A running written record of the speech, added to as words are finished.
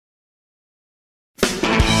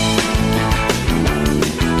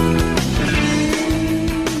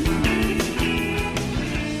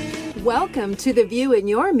Welcome to the View in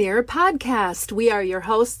Your Mirror podcast. We are your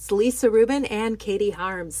hosts, Lisa Rubin and Katie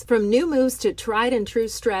Harms. From new moves to tried and true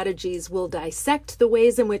strategies, we'll dissect the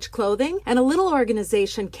ways in which clothing and a little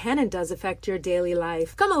organization can and does affect your daily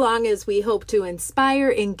life. Come along as we hope to inspire,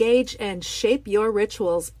 engage, and shape your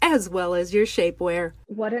rituals as well as your shapewear.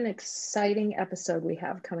 What an exciting episode we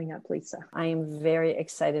have coming up, Lisa. I am very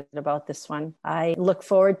excited about this one. I look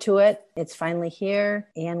forward to it. It's finally here,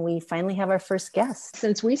 and we finally have our first guest.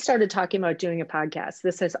 Since we started talking about doing a podcast,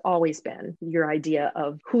 this has always been your idea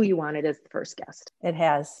of who you wanted as the first guest. It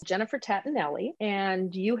has. Jennifer Tattanelli,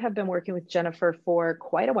 and you have been working with Jennifer for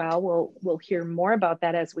quite a while. We'll hear more about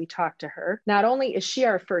that as we talk to her. Not only is she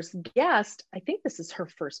our first guest, I think this is her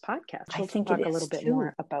first podcast. I think talk it is a little bit too.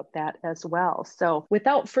 more about that as well. So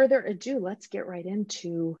without further ado, let's get right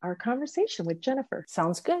into our conversation with Jennifer.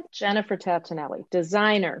 Sounds good. Jennifer Tattanelli,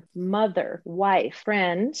 designer, mother, wife,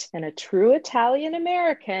 friend, and a true Italian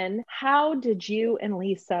American. How did you and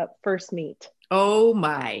Lisa first meet? Oh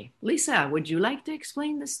my. Lisa, would you like to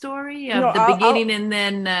explain the story of No, the beginning and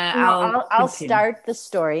then I'll start the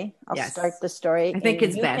story. Yes. Start the story. I think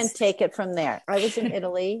it's best. You can take it from there. I was in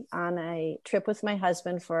Italy on a trip with my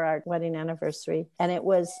husband for our wedding anniversary. And it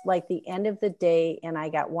was like the end of the day. And I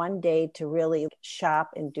got one day to really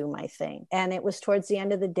shop and do my thing. And it was towards the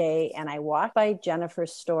end of the day. And I walked by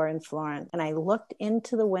Jennifer's store in Florence. And I looked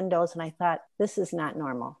into the windows and I thought, this is not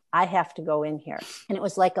normal. I have to go in here. And it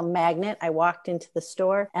was like a magnet. I walked into the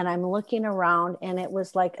store and I'm looking around and it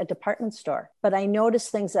was like a department store. But I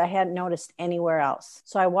noticed things I hadn't noticed anywhere else.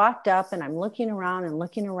 So I walked up and I'm looking around.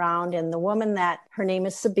 And the woman her name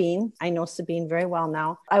is Sabine. I know Sabine very well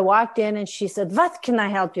now. I walked in and she said, "What can I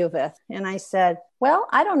help you with?" And I said, "Well,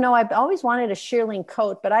 I don't know. I've always wanted a shearling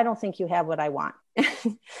coat, but I don't think you have what I want."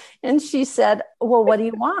 And she said, "Well, what do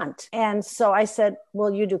you want?" And so I said,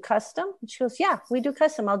 "Well, you do custom?" And she goes, "Yeah, we do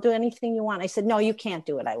custom. I'll do anything you want." I said, "No, you can't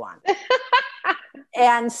do what I want."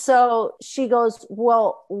 And so she goes,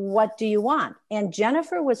 "Well, what do you want?" And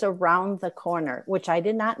Jennifer was around the corner, which I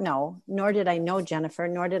did not know, nor did I know Jennifer,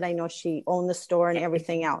 nor did I know she owned the store and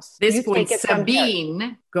everything else. This point,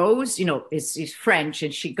 Sabine goes, is French,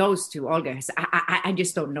 and she goes to Olga and says, I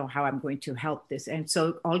just don't know how I'm going to help this. And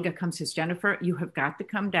so Olga comes and says, "Jennifer, you have got to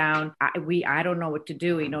come down. I don't know what to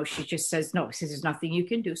do." She just says, "No," she says, "there's nothing you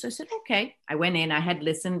can do." So I said, "Okay." I went in, I had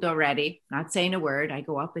listened already, not saying a word. I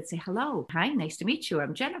go up and say, "Hello, hi, nice to meet you.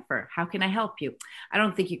 I'm Jennifer. How can I help you?" "I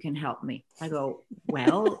don't think you can help me." I go,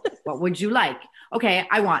 "Well, what would you like?" "Okay,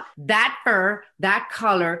 I want that fur, that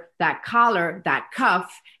color, that collar, that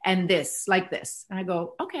cuff, and this, like this." And I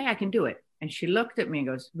go, "Okay, I can do it." And she looked at me and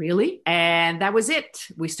goes, "Really?" And that was it.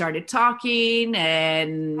 We started talking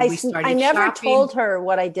and we started I never shopping. told her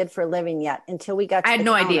what I did for a living yet until we got to I had the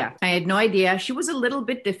no counter. idea. I had no idea. She was a little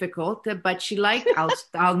bit difficult, but she liked,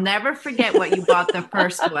 I'll never forget what you bought. The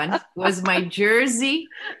first one was my jersey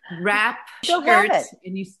wrap Still have shirt. it.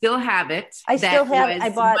 And you still have it. I still have it.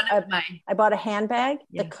 Was I bought a handbag,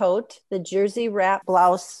 Yeah. the coat, the jersey wrap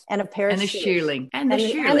blouse, and a pair of and the shoes. shearling. And the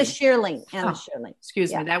shearling.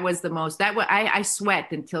 Excuse me. That was the most, I sweat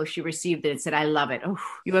until she received it and said, "I love it." Oh,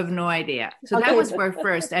 you have no idea. So that was her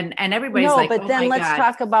first. And everybody's no, like, but "Oh then my let's God."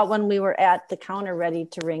 talk about when we were at the counter ready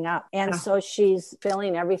to ring up. And so she's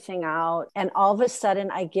filling everything out. And all of a sudden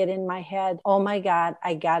I get in my head, oh my God,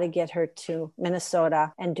 I got to get her to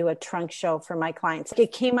Minnesota and do a trunk show for my clients.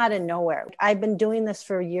 It came out of nowhere. I've been doing this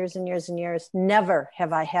for years and years and years. Never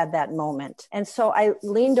have I had that moment. And so I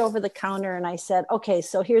leaned over the counter and I said, "Okay,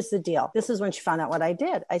 so here's the deal." This is when she found out what I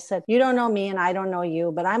did. I said, "You don't know me and I don't know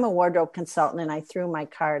you, but I'm a wardrobe consultant." And I threw my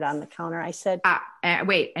card on the counter. I said,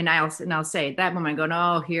 wait, and I'll say at that moment, going,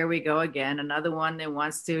 "Oh, here we go again. Another one that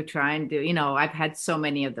wants to try and do, I've had so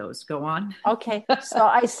many of those." Go on. Okay. So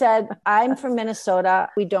I said, "I'm from Minnesota.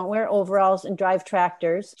 We don't wear overalls and drive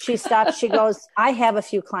tractors." She stopped. She goes, "I have a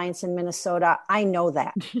few clients in Minnesota. I know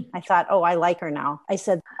that." I thought, oh, I like her now. I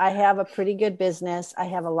said, "I have a pretty good business. I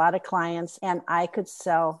have a lot of clients and I could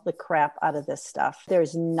sell the crap out of this stuff.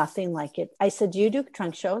 There's nothing like it." I said, "Do you do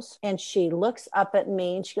trunk shows?" And she looks up at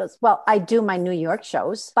me and she goes, "Well, I do my New York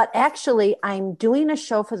shows, but actually I'm doing a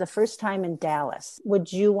show for the first time in Dallas.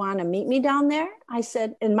 Would you want to meet me down there?" I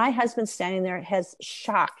said, and my husband standing there has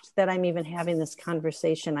shocked that I'm even having this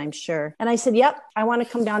conversation, I'm sure. And I said, "Yep, I want to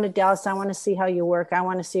come down to Dallas. I want to see how you work. I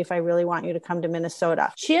want to see if I really want you to come to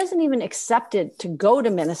Minnesota." She hasn't even accepted to go to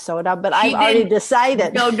Minnesota, but I've already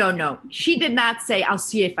decided. No. She did not say, "I'll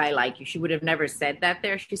see if I like you." She would have never said that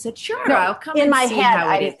there. She said, "Sure, No, I'll come in and my see head, how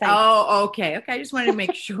I it is." think. Oh, okay. I just wanted to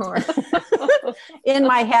make sure. In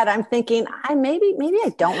my head, I'm thinking, maybe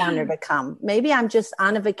I don't want her to come. Maybe I'm just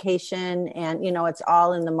on a vacation and, it's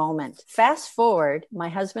all in the moment. Fast forward, my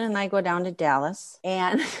husband and I go down to Dallas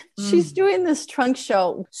and she's doing this trunk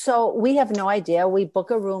show. So we have no idea. We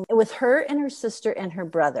book a room with her and her sister and her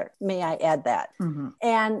brother. May I add that? Mm-hmm.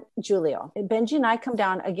 And Julio. Benji and I come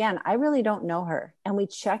down again. I really don't know her. And we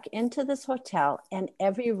check into this hotel and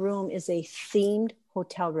every room is a themed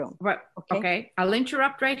hotel room. Right. Okay. I'll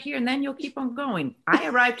interrupt right here and then you'll keep on going. I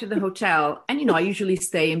arrived to the hotel and, I usually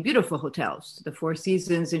stay in beautiful hotels. The Four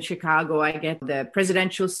Seasons in Chicago, I get the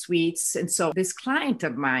presidential suites. And so this client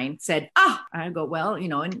of mine said, I go, well,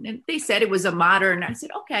 and they said it was a modern. I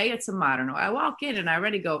said, okay, it's a modern. I walk in and I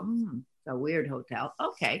already go, a weird hotel.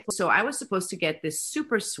 Okay. So I was supposed to get this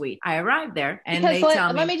super suite. I arrived there and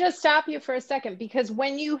let me just stop you for a second, because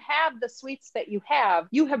when you have the suites that you have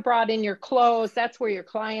brought in your clothes. That's where your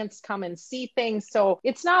clients come and see things. So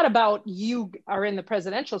it's not about you are in the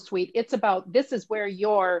presidential suite. It's about, this is where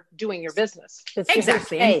you're doing your business.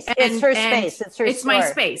 Exactly. It's her space. It's my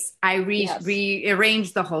space. I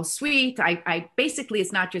rearranged the whole suite. I basically,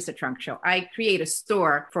 it's not just a trunk show. I create a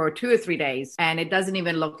store for 2 or 3 days and it doesn't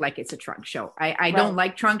even look like it's a trunk show. I don't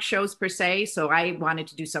like trunk shows per se. So I wanted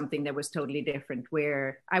to do something that was totally different,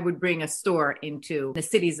 where I would bring a store into the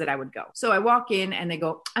cities that I would go. So I walk in and they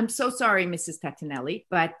go, I'm so sorry, Mrs. Tattanelli,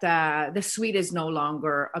 but the suite is no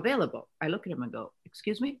longer available. I look at him and go,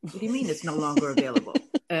 excuse me? What do you mean it's no longer available?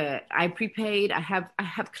 I prepaid. I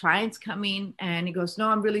have clients coming, and he goes, no,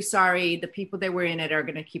 I'm really sorry. The people that were in it are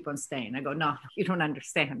going to keep on staying. I go, no, you don't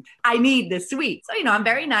understand. I need the suite. So, I'm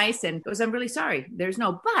very nice and goes, I'm really sorry. There's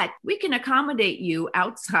but we can accommodate you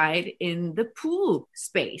outside in the pool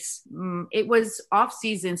space. It was off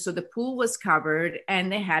season. So the pool was covered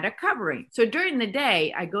and they had a covering. So during the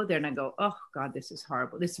day I go there and I go, oh God, this is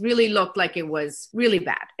horrible. This really looked like it was really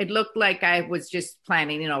bad. It looked like I was just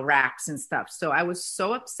planning, racks and stuff. So I was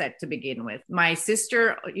so upset to begin with. My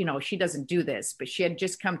sister, she doesn't do this, but she had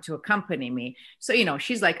just come to accompany me. So,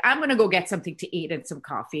 she's like, I'm going to go get something to eat and some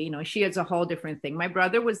coffee. She has a whole different thing. My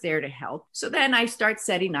brother was there to help. So then I start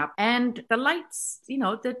setting up and the lights,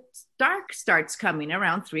 the dark starts coming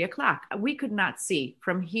around 3:00. We could not see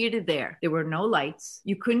from here to there. There were no lights.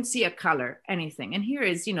 You couldn't see a color, anything. And here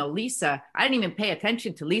is, Lisa. I didn't even pay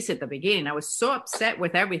attention to Lisa at the beginning. I was so upset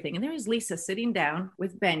with everything. And there is Lisa sitting down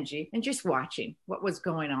with Benji and just watching what was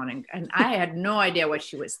going on. And I had no idea what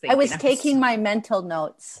she was thinking. I was taking my mental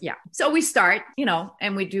notes. Yeah. So we start,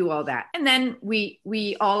 and we do all that. And then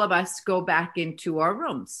we all of us go back into our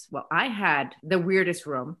rooms. Well, I had the weirdest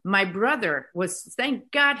room. My brother was,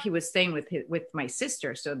 thank God he was staying with my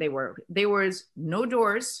sister. So there was no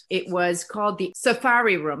doors. It was called the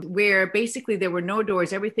safari room, where basically there were no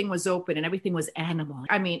doors. Everything was open and everything was animal.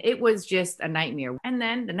 I mean, it was just a nightmare. And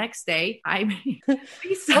then the next day,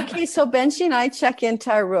 okay, so Benji and I check into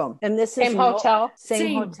our room, and this is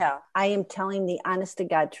same hotel. I am telling the honest to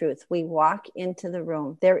God truth. We walk into the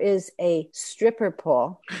room. There is a stripper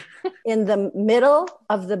pole in the middle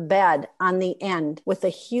of the bed on the end with a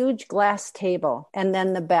huge glass table, and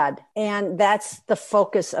then the bed. And that's the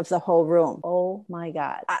focus of the whole room. Oh my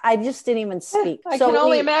God. I just didn't even speak. I can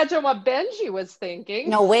only imagine what Benji was thinking.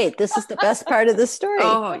 No, wait, this is the best part of the story.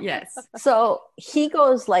 Oh, yes. So he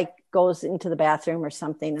goes into the bathroom or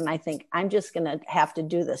something. And I think, I'm just going to have to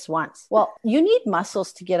do this once. Well, you need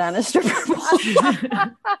muscles to get on a stripper pole.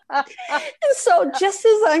 And so just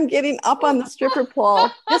as I'm getting up on the stripper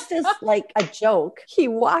pole, just as like a joke, he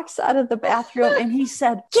walks out of the bathroom and he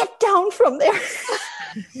said, get down from there.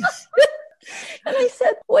 And I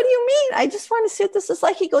said, what do you mean? I just want to see what this is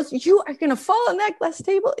like. He goes, you are going to fall on that glass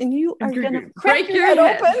table and you are going to crack your head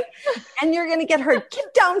open and you're going to get hurt.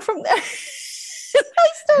 Get down from there. I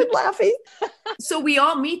started laughing. So we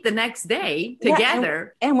all meet the next day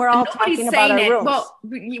together. And we're all talking about our rooms. Well,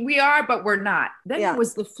 we are, but we're not. Then it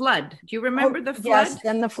was the flood. Do you remember the flood? Yes,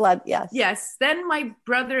 then the flood, yes. Yes. Then my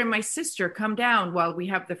brother and my sister come down while we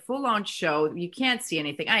have the full-on show. You can't see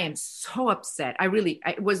anything. I am so upset.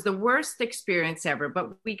 It was the worst experience ever,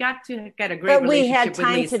 but we got to get a great relationship with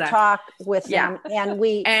Lisa. We had time to talk with them.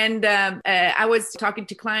 And I was talking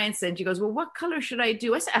to clients and she goes, well, what color should I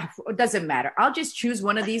do? I said, it doesn't matter. I'll just choose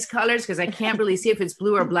one of these colors because I can't really see if it's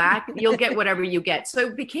blue or black. You'll get whatever you get. So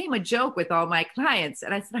it became a joke with all my clients.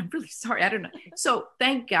 And I said, I'm really sorry. I don't know. So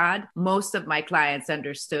thank God most of my clients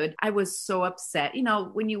understood. I was so upset,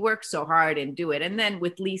 when you work so hard and do it. And then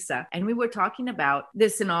with Lisa, and we were talking about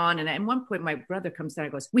this and on. And at one point, my brother comes down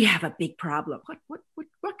and goes, we have a big problem.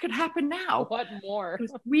 What could happen now? What more?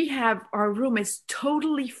 Our room is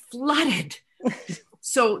totally flooded.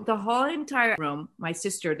 So the whole entire room, my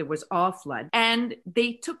sister, there was all flood, and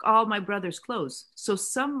they took all my brother's clothes. So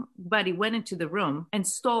somebody went into the room and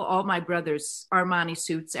stole all my brother's Armani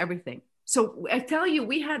suits, everything. So I tell you,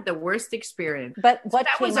 we had the worst experience. But what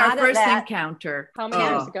that came was our out first of that, encounter. How many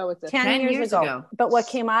years ago was it? 10 years ago. But what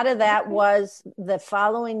came out of that was the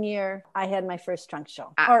following year, I had my first trunk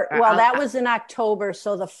show. That was in October.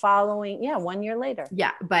 So the following, 1 year later.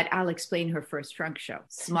 Yeah, but I'll explain her first trunk show.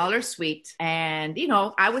 Smaller suite. And,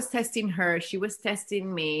 I was testing her. She was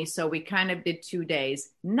testing me. So we kind of did 2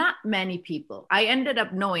 days. Not many people. I ended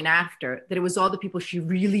up knowing after that it was all the people she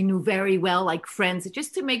really knew very well, like friends,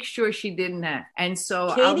 just to make sure she didn't. And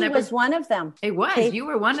so Katie was one of them. It was. You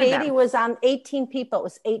were one of them. Katie was on 18 people. It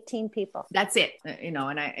was 18 people. That's it.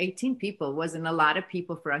 And 18 people wasn't a lot of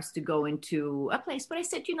people for us to go into a place. But I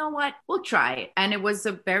said, you know what? We'll try it. And it was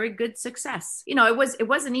a very good success. It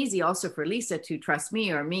wasn't easy also for Lisa to trust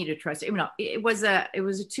me or me to trust. It was a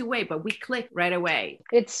two-way, but we clicked right away.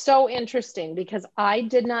 It's so interesting because I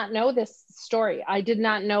did not know this story. I did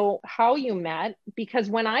not know how you met, because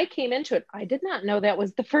when I came into it, I did not know that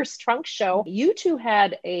was the first trunk show. You two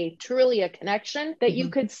had truly a connection that you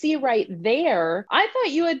could see right there. I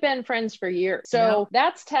thought you had been friends for years. So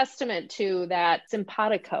that's testament to that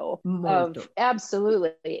simpatico of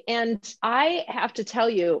absolutely. And I have to tell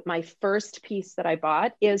you, my first piece that I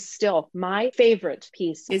bought is still my favorite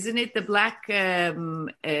piece. Isn't it the black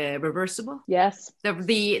reversible? Yes. The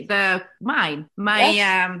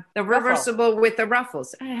reversible with the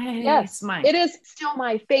ruffles. Yes, it's mine. It is still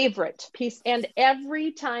my favorite piece. And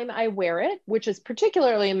every time I wear it, which is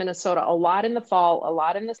particularly in Minnesota, a lot in the fall, a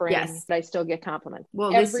lot in the spring, I still get compliments.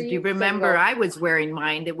 Well, listen, you remember I was wearing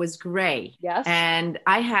mine. It was gray. Yes. And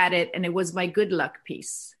I had it, and it was my good luck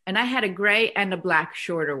piece. And I had a gray and a black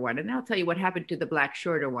shorter one. And I'll tell you what happened to the black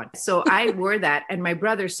shorter one. So I wore that. And my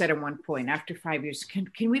brother said at one point, after 5 years, can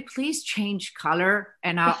we please change color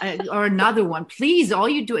or another one? Please, all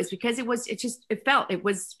you do is because it was just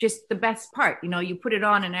the best part. You put it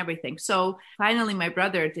on and everything. So finally, my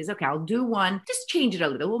brother says, okay, I'll do one. Just change it a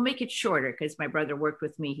little. We'll make it shorter because my brother worked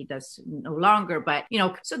with me. He does no longer. But,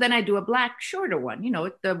 so then I do a black shorter one,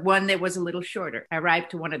 the one that was a little shorter. I arrived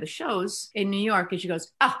to one of the shows in New York and she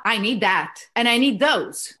goes, I need that. And I need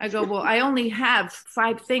those. I go, well, I only have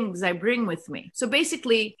 5 things I bring with me. So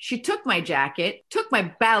basically she took my jacket, took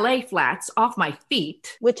my ballet flats off my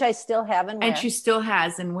feet, which I still have and wear. And she still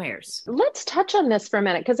has and wears. Let's touch on this for a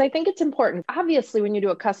minute, because I think it's important. Obviously, when you do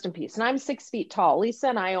a custom piece, and I'm 6 feet tall, Lisa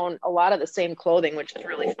and I own a lot of the same clothing, which is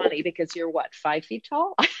really funny because you're what, 5 feet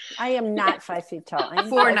tall? I am not 5 feet tall. I'm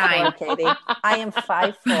 4'9", Katie. I am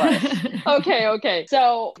 5'4". Okay.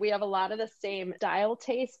 So we have a lot of the same style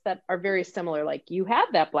tastes that are very similar. Like you have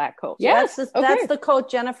that black coat. Yes. That's the coat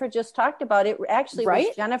Jennifer just talked about. It actually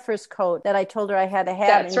was Jennifer's coat that I told her I had to have.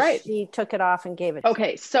 That's right. She took it off and gave it to me.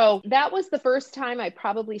 Okay. So that was the first time I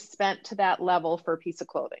probably spent to that level for a piece of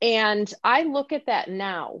clothing. And I look at that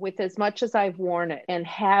now with as much as I've worn it and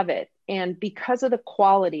have it. And because of the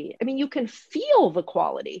quality, I mean, you can feel the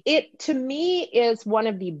quality. It, to me, is one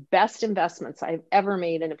of the best investments I've ever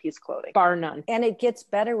made in a piece of clothing, bar none. And it gets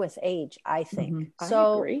better with age, I think. Mm-hmm.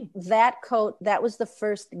 So I agree. That coat, that was the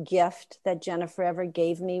first gift that Jennifer ever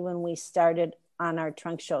gave me when we started on our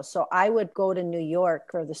trunk show. So I would go to New York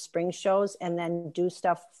for the spring shows and then do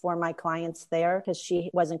stuff for my clients there because she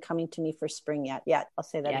wasn't coming to me for spring yet. I'll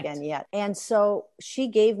say that again, yet. And so she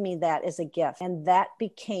gave me that as a gift. And that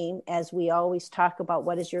became, as we always talk about,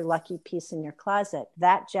 what is your lucky piece in your closet?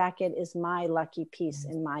 That jacket is my lucky piece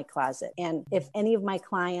in my closet. And if any of my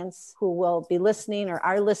clients who will be listening or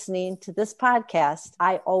are listening to this podcast,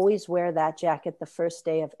 I always wear that jacket the first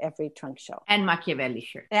day of every trunk show. And Machiavelli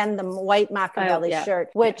shirt. And the white Machiavelli shirt,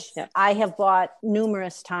 which I have bought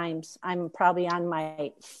numerous times. I'm probably on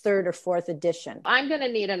my 3rd or 4th edition. I'm going to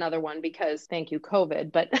need another one because thank you,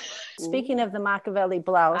 COVID. But speaking of the Machiavelli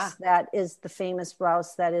blouse, that is the famous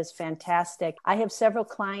blouse that is fantastic. I have several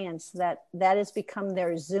clients that has become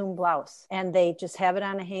their Zoom blouse and they just have it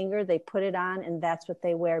on a hanger. They put it on and that's what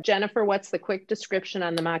they wear. Jennifer, what's the quick description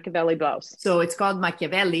on the Machiavelli blouse? So it's called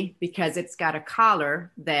Machiavelli because it's got a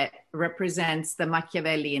collar that represents the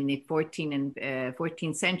Machiavelli in the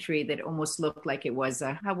 14th century that almost looked like it was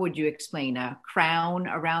how would you explain, a crown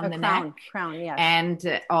around the neck? Crown, yes.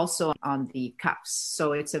 And also on the cuffs.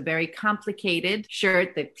 So it's a very complicated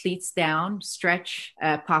shirt that pleats down, stretch,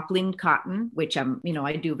 poplin cotton, which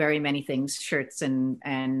I do very many things, shirts and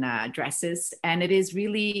dresses. And it is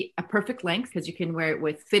really a perfect length because you can wear it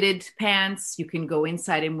with fitted pants. You can go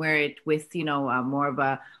inside and wear it with, more of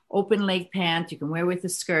a open leg pant. You can wear with a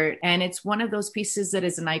skirt. And it's one of those pieces that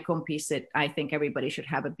is an icon piece that I think everybody should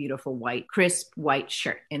have a beautiful white, crisp white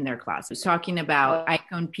shirt in their closet. Talking about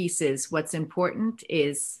icon pieces, what's important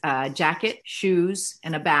is a jacket, shoes,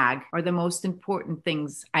 and a bag are the most important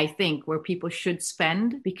things, I think, where people should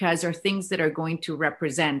spend, because are things that are going to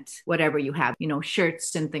represent whatever you have, you know,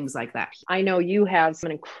 shirts and things like that. I know you have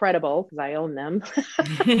some incredible, because I own them,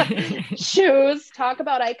 shoes. Talk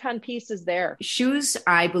about icon pieces there. Shoes,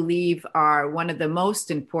 I believe, are one of the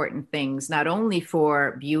most important things, not only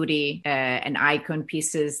for beauty and icon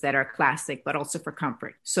pieces that are classic, but also for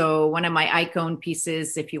comfort. So one of my icon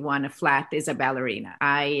pieces, if you want a flat, is a ballerina.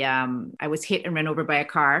 I was hit and run over by a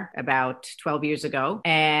car about 12 years ago.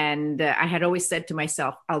 And I had always said to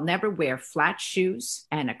myself, I'll never wear flat shoes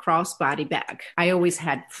and a crossbody bag. I always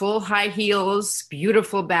had full high heels,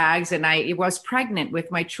 beautiful bags. And I was pregnant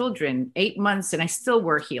with my children 8 months and I still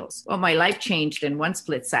wore heels. Well, my life changed in one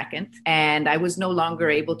split second and I was no longer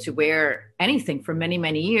able to wear anything for many,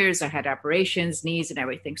 many years. I had operations, knees and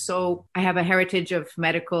everything. So I have a heritage of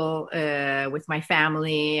medical with my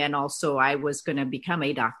family. And also I was going to become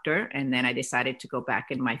a doctor. And then I decided to go back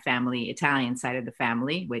in my family, Italian side of the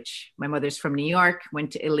family, which my mother's from New York,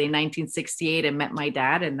 went to Italy in 1968 and met my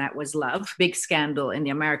dad. And that was love. Big scandal in the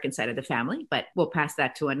American side of the family, but we'll pass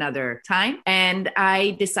that to another time. And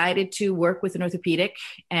I decided to work with an orthopedic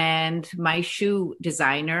and my shoe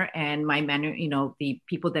designer and my the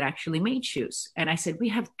people that actually made shoes. And I said, we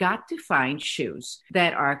have got to find shoes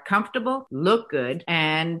that are comfortable, look good,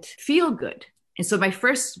 and feel good. And so my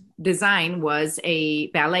first design was a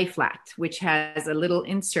ballet flat, which has a little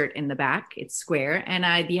insert in the back. It's square. And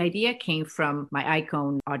the idea came from my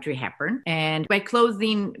icon, Audrey Hepburn. And my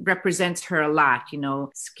clothing represents her a lot, you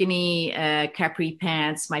know, skinny capri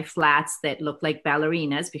pants, my flats that look like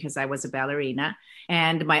ballerinas because I was a ballerina,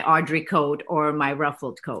 and my Audrey coat or my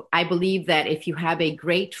ruffled coat. I believe that if you have a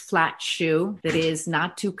great flat shoe that is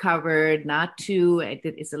not too covered,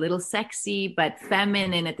 it's a little sexy, but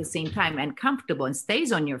feminine at the same time and comfortable and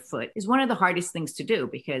stays on your foot, is one of the hardest things to do,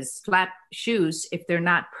 because flat shoes, if they're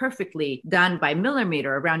not perfectly done by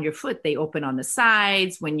millimeter around your foot, they open on the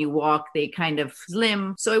sides. When you walk, they kind of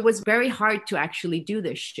slim. So it was very hard to actually do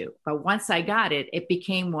this shoe. But once I got it, it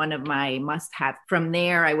became one of my must-have. From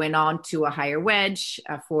there, I went on to a higher wedge,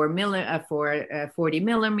 a 40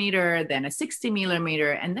 millimeter, then a 60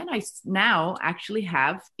 millimeter. And then I now actually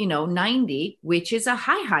have, 90, which is a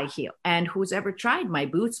high heel. And who's ever tried my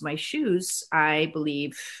boots, my shoes, I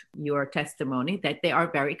believe your testimony that they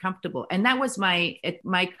are very comfortable. And that was my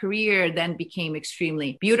career then became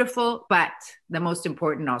extremely beautiful, but the most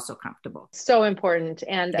important, also comfortable. So important.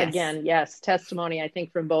 And again, yes, testimony, I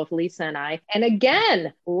think, from both Lisa and I. And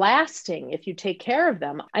again, lasting, if you take care of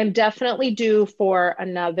them. I'm definitely due for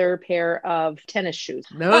another pair of tennis shoes.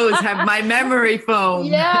 Those have my memory foam.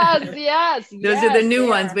 Yes. Those are the new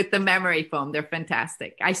ones with the memory foam. They're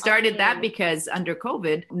fantastic. I started that because under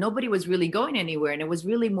COVID, nobody was really going anywhere. And it was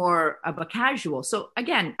really more of a casual. So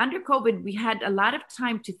again, under COVID, we had a lot of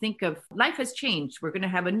time to think of life has changed. We're going to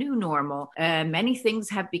have a new normal. Many things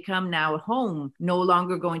have become now at home, no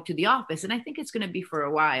longer going to the office. And I think it's going to be for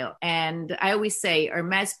a while. And I always say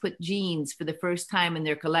Hermes put jeans for the first time in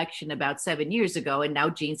their collection about 7 years ago. And now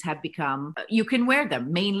jeans have become, you can wear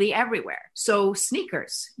them mainly everywhere. So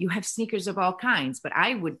sneakers, you have sneakers of all kinds, but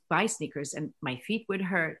I would buy sneakers and my feet would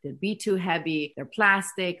hurt. They'd be too heavy. They're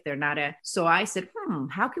plastic. They're not so I said,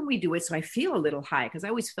 how can we do it so I feel a little high? Because I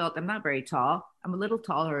always felt I'm not very tall. I'm a little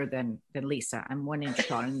taller than Lisa. I'm 1 inch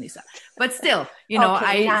taller than Lisa, but still, not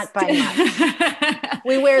by much.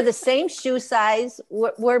 We wear the same shoe size.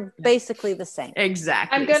 We're basically the same.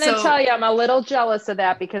 Exactly. I'm going to tell you, I'm a little jealous of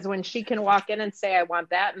that, because when she can walk in and say, I want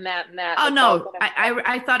that and that and that. Oh, no,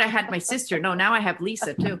 I thought I had my sister. No, now I have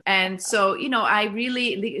Lisa too. And so, I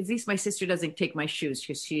really, at least my sister doesn't take my shoes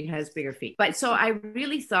because she has bigger feet. But so I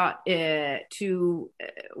really thought to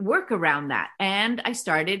work around that. And I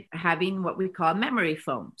started having what we call memory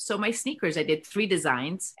foam. So my sneakers, I did 3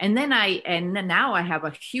 designs. And then now I have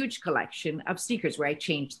a huge collection of sneakers where I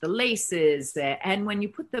changed the laces. And when you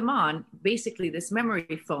put them on, basically this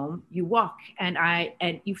memory foam, you walk and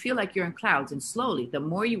you feel like you're in clouds. And slowly, the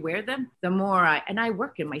more you wear them, the more I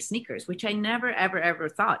work in my sneakers, which I never, ever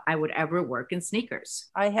thought I would ever work in sneakers.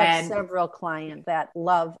 I have several clients that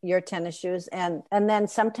love your tennis shoes. And then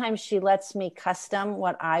sometimes she lets me custom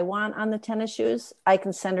what I want on the tennis shoes. I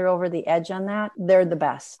can send her over the edge on that. They're the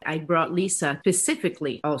best. I brought Lisa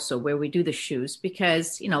specifically also where we do the shoes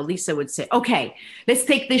because, Lisa would say, okay, let's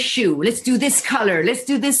take this shoe. Let's do this color. Let's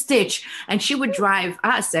do this stitch. And she would drive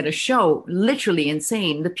us at a show literally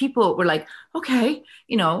insane. The people were like, okay,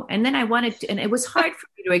 and then I wanted to, and it was hard for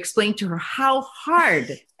me to explain to her how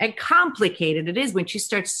hard and complicated it is when she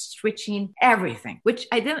starts switching everything, which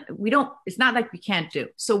it's not like we can't do.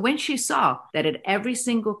 So when she saw that at every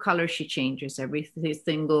single color she changes, every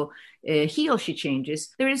single heel she changes,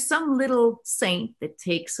 there is some little saint that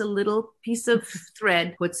takes a little piece of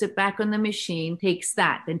thread, puts it back on the machine, takes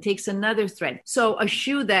that, then takes another thread. So a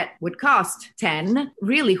shoe that would cost 10,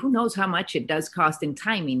 really, who knows how much it does cost in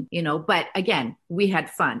timing, but again, we had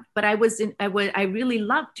fun. But I really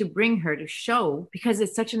loved to bring her to show, because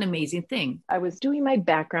it's such an amazing thing. I was doing my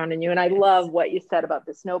background in you, and I love what you said about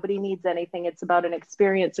this. Nobody needs anything. It's about an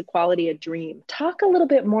experience, a quality, a dream. Talk a little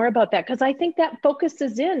bit more about that, because I think that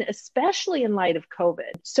focuses in, especially in light of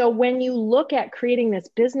COVID. So when you look at creating this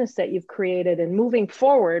business that you've created and moving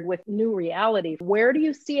forward with new reality, where do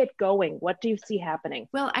you see it going? What do you see happening?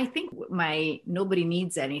 Well, I think my nobody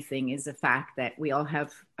needs anything is the fact that we all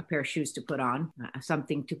have a pair of shoes to put on,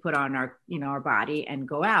 something to put on our body and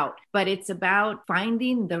go out. But it's about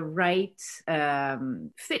finding the right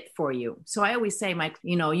fit for you. So I always say,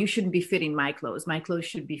 you shouldn't be fitting my clothes. My clothes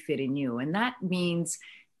should be fitting you. And that means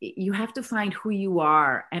you have to find who you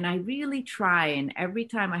are. And I really try. And every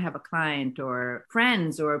time I have a client or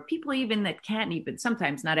friends or people even that can't even,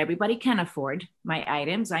 sometimes not everybody can afford my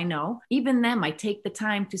items. I know. Even them, I take the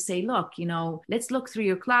time to say, look, let's look through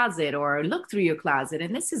your closet or look through your closet.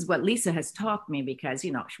 And this is what Lisa has taught me, because,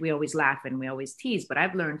 we always laugh and we always tease, but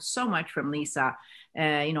I've learned so much from Lisa.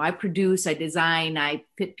 I produce, I design, I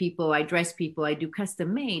fit people, I dress people, I do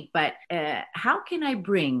custom made. But how can I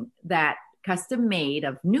bring that custom made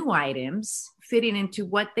of new items fitting into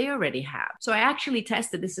what they already have? So I actually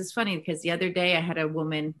tested. This is funny because the other day I had a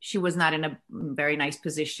woman, she was not in a very nice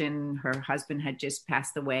position. Her husband had just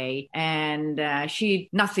passed away, and she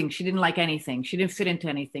didn't like anything. She didn't fit into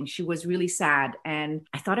anything. She was really sad. And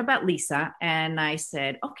I thought about Lisa, and I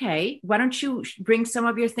said, okay, why don't you bring some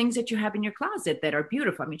of your things that you have in your closet that are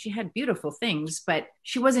beautiful? I mean, she had beautiful things, but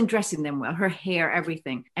she wasn't dressing them well, her hair,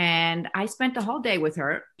 everything. And I spent a whole day with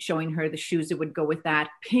her, showing her the shoes that would go with that,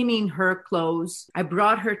 pinning her clothes. I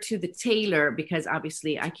brought her to the tailor because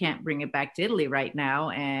obviously I can't bring it back to Italy right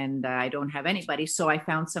now, and I don't have anybody. So I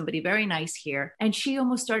found somebody very nice here, and she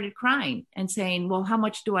almost started crying and saying, well, how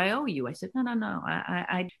much do I owe you? I said, no.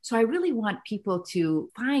 So I really want people to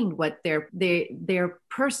find what their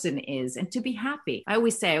person is and to be happy. I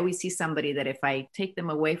always see somebody that if I take them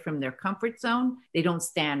away from their comfort zone, they don't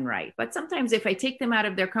stand right. But sometimes if I take them out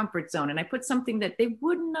of their comfort zone and I put something that they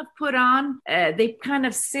wouldn't have put on, they kind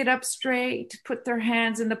of sit up straight, put their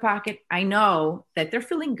hands in the pocket. I know that they're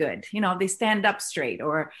feeling good. They stand up straight,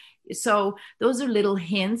 or so those are little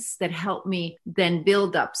hints that help me then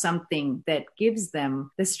build up something that gives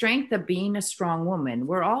them the strength of being a strong woman.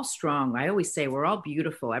 We're all strong. I always say we're all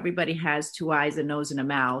beautiful. Everybody has two eyes, a nose, and a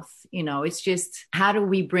mouth. It's just, how do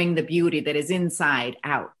we bring the beauty that is inside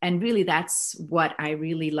out? And really, that's what I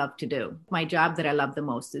really love to do. My job that I love the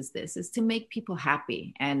most is to make people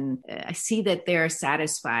happy. And I see that they're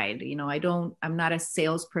satisfied. I'm not a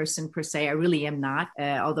salesperson per se. I really am not.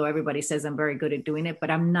 Although everybody says I'm very good at doing it,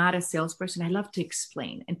 but I'm not a salesperson. I love to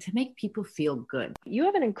explain and to make people feel good. You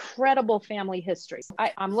have an incredible family history.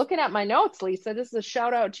 I'm looking at my notes, Lisa. This is a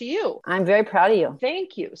shout out to you. I'm very proud of you.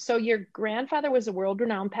 Thank you. So your grandfather was a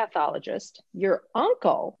world-renowned pathologist. Your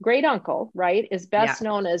uncle, great uncle, right, is best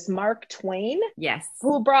known as Mark Twain. Yes.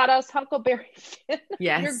 Who brought us Huckleberry Finn.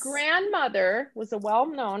 Yes. Your grandmother was a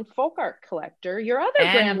well-known folk art collector. Your other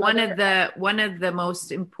and grandmother, one of the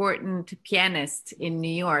most important pianists in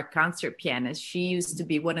New York, concert pianist. She used to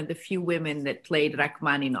be one of the few women that played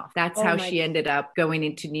Rachmaninoff. That's how she ended up going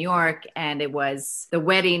into New York. And the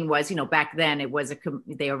wedding was, back then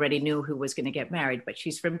they already knew who was going to get married, but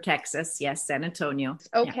she's from Texas. Yes. San Antonio.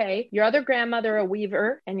 Okay. Yeah. Your other grandmother, a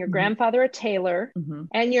weaver, and your grandfather, a tailor. Mm-hmm.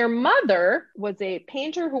 And your mother was a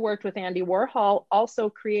painter who worked with Andy Warhol, also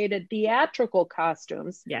created theatrical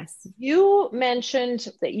costumes. Yes. You mentioned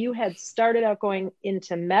that you had started out going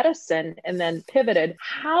into medicine and then pivoted.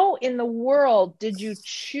 How in the world did you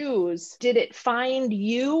choose? Did it find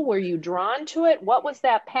you? Were you drawn to it? What was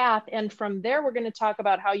that path? And from there, we're going to talk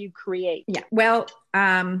about how you create. Yeah. Well,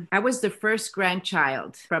 I was the first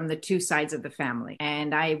grandchild from the two sides of the family.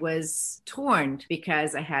 And I was torn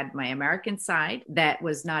because I had my American side that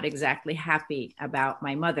was not exactly happy about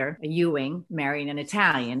my mother, a Ewing, marrying an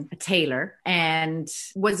Italian, a tailor, and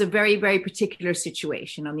was a very, very particular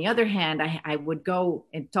situation. On the other hand, I would go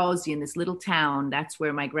in Tolsi, in this little town. That's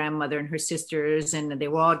where my grandmother and her sisters, and they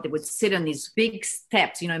would sit on these big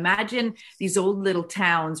steps. Imagine these old little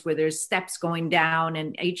towns where there's steps going down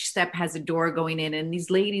and each step has a door going in and these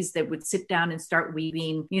ladies that would sit down and start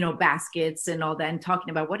weaving, baskets and all that, and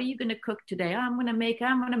talking about, what are you going to cook today? Oh, I'm going to make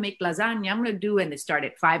lasagna. I'm going to do, and they start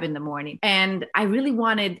at 5 a.m. And I really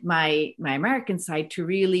wanted my American side to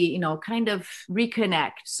really, kind of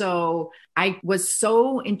reconnect. So I was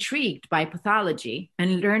so intrigued by pathology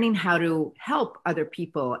and learning how to help other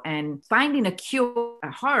people and finding a cure,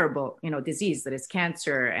 a horrible, disease that is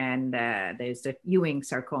cancer, and there's the Ewing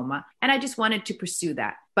sarcoma. And I just wanted to pursue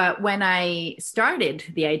that. But when I started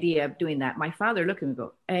the idea of doing that, my father looked at me and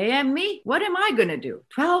go, and me? What am I going to do?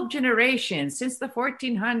 12 generations since the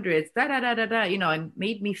 1400s, and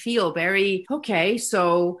made me feel very, okay.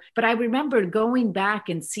 So, but I remember going back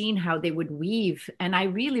and seeing how they would weave. And I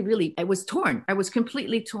I was torn. I was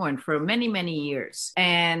completely torn for many, many years.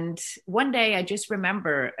 And one day I just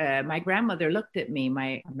remember my grandmother looked at me,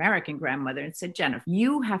 my American grandmother, and said, Jennifer,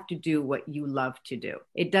 you have to do what you love to do.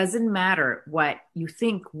 It doesn't matter what you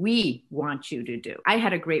think we want you to do. I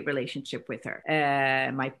had a great relationship with her.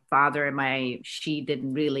 My father and she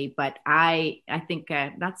didn't really, but I think,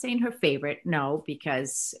 not saying her favorite, no,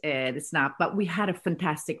 because it's not, but we had a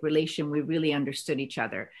fantastic relation. We really understood each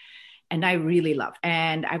other. And I really loved.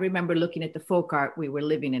 And I remember looking at the folk art we were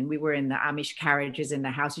living in. We were in the Amish carriages in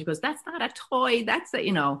the house. She goes, that's not a toy. That's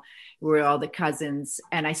we're all the cousins.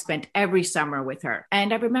 And I spent every summer with her.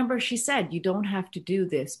 And I remember she said, you don't have to do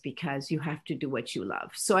this because you have to do what you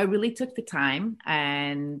love. So I really took the time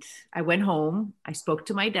and I went home. I spoke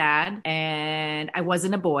to my dad, and I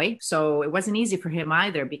wasn't a boy. So it wasn't easy for him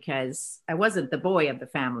either, because I wasn't the boy of the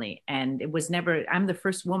family. And it was never, I'm the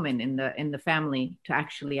first woman in the family to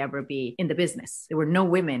actually ever be in the business. There were no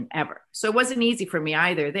women ever. So it wasn't easy for me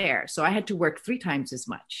either there. So I had to work 3 times as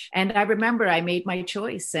much. And I remember I made my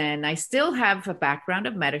choice, and I still have a background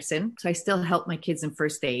of medicine. So I still help my kids in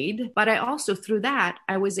first aid, but I also, through that,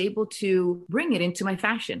 I was able to bring it into my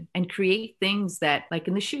fashion and create things that, like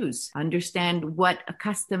in the shoes, understand what a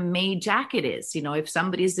custom made jacket is. If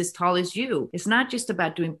somebody is as tall as you, it's not just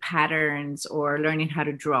about doing patterns or learning how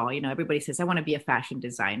to draw. Everybody says, I want to be a fashion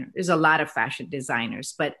designer. There's a lot of fashion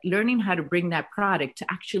designers, but learning how to bring that product to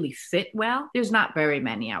actually fit well, there's not very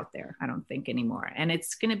many out there, I don't think, anymore. And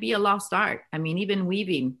it's going to be a lost art. I mean, even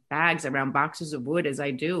weaving bags around boxes of wood as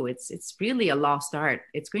I do, it's really a lost art.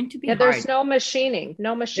 It's going to be hard. There's no machining.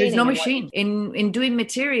 There's no machine. In doing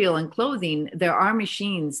material and clothing, there are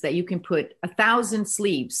machines that you can put 1,000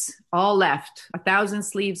 sleeves all left, 1,000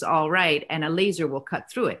 sleeves all right, and a laser will cut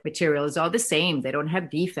through it. Material is all the same. They don't have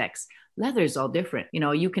defects. Leather's all different.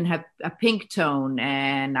 You can have a pink tone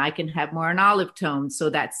and I can have more an olive tone. So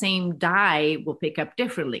that same dye will pick up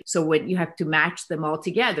differently. So when you have to match them all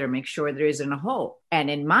together, make sure there isn't a hole. And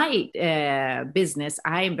in my business,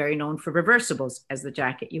 I am very known for reversibles, as the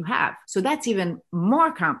jacket you have. So that's even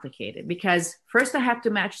more complicated, because first I have to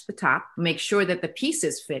match the top, make sure that the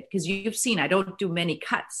pieces fit, because you've seen I don't do many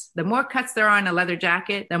cuts. The more cuts there are in a leather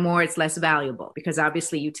jacket, the more it's less valuable, because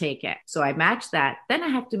obviously you take it. So I match that. Then I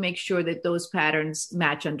have to make sure that those patterns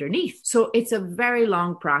match underneath. So it's a very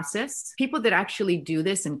long process. People that actually do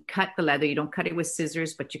this and cut the leather, you don't cut it with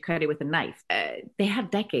scissors, but you cut it with a knife. They have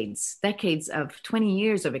decades of 20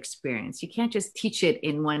 years of experience. You can't just teach it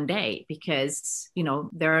in one day, because,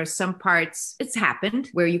 there are some parts, it's happened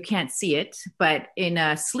where you can't see it, but in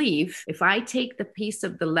a sleeve, if I take the piece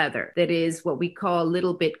of the leather that is what we call a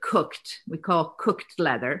little bit cooked, we call cooked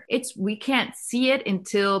leather, we can't see it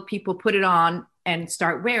until people put it on and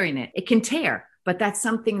start wearing it. It can tear. But that's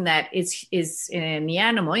something that is in the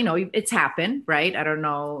animal, it's happened, right? I don't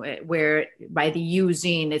know where by the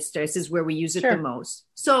using, this is where we use it the most.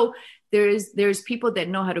 So there's people that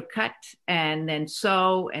know how to cut and then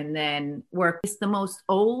sew and then work. It's the most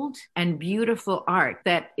old and beautiful art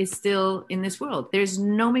that is still in this world. There's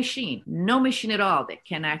no machine at all that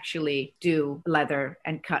can actually do leather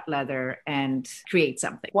and cut leather and create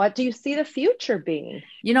something. What do you see the future being?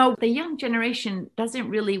 The young generation doesn't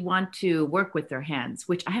really want to work with their hands,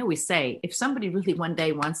 which I always say, if somebody really one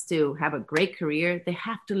day wants to have a great career, they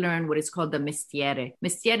have to learn what is called the mestiere.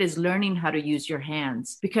 Mestiere is learning how to use your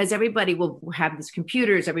hands, because everybody will have these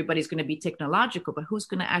computers, everybody's going to be technological, but who's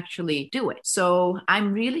going to actually do it? So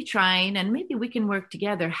I'm really trying, and maybe we can work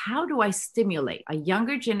together. How do I stimulate a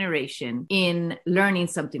younger generation in learning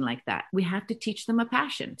something like that? We have to teach them a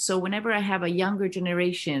passion. So whenever I have a younger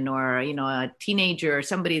generation or, a teenager or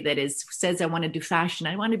somebody that says, I want to do fashion,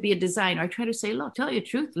 I want to be a designer, I try to say, look, tell you the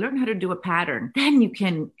truth, learn how to do a pattern. Then you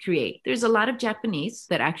can create. There's a lot of Japanese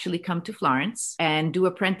that actually come to Florence and do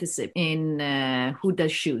apprenticeship in who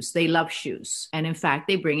does shoes. They love shoes. And in fact,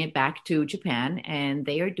 they bring it back to Japan and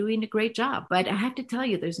they are doing a great job. But I have to tell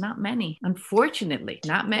you, there's not many, unfortunately,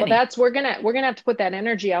 not many. Well, we're gonna have to put that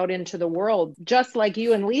energy out into the world, just like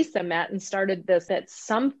you and Lisa met and started this, that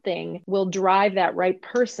something will drive that right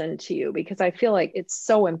person to you, because I feel like it's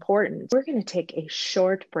so important. We're going to take a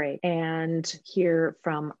short break and hear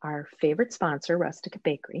from our favorite sponsor, Rustica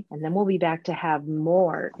Bakery. And then we'll be back to have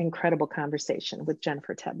more incredible conversation with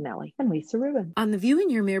Jennifer Tattanelli and Lisa Rubin. On the View in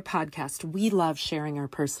Your Mirror podcast, we love sharing our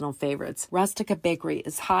personal favorites. Rustica Bakery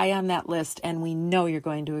is high on that list, and we know you're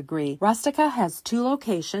going to agree. Rustica has 2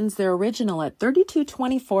 locations. They're original at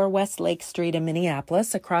 3224 West Lake Street in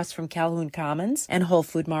Minneapolis, across from Calhoun Commons and Whole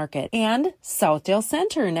Food Market, and Southdale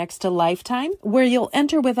Center next to Lifetime, where you'll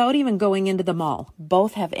enter without even going into the mall.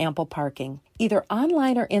 Both have ample parking. Either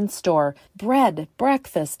online or in-store, bread,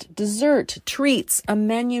 breakfast, dessert, treats, a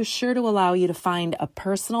menu sure to allow you to find a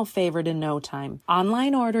personal favorite in no time.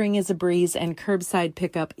 Online ordering is a breeze and curbside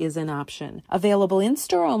pickup is an option. Available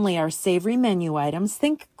in-store only are savory menu items.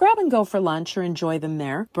 Think grab and go for lunch or enjoy them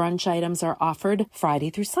there. Brunch items are offered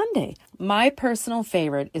Friday through Sunday. My personal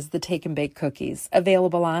favorite is the Take and Bake cookies,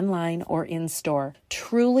 available online or in-store.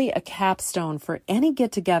 Truly a capstone for any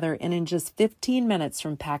get-together, and in just 15 minutes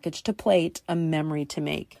from package to plate, a memory to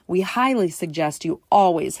make. We highly suggest you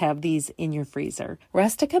always have these in your freezer.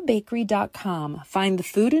 RusticaBakery.com. Find the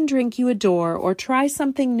food and drink you adore or try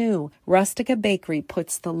something new. Rustica Bakery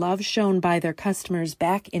puts the love shown by their customers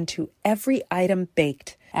back into every item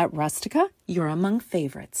baked. At Rustica, you're among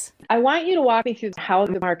favorites. I want you to walk me through how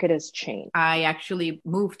the market has changed. I actually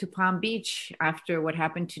moved to Palm Beach after what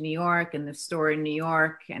happened to New York and the store in New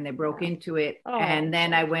York, and they broke into it. Oh. And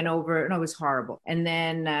then I went over, no, it was horrible. And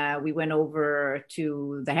then we went over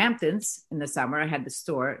to the Hamptons in the summer. I had the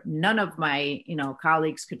store. None of my,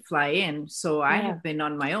 colleagues could fly in. So I have been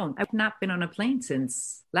on my own. I've not been on a plane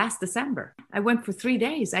since last December. I went for 3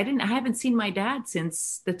 days. I haven't seen my dad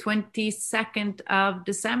since the 22nd of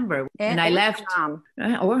December. And I left. Mom.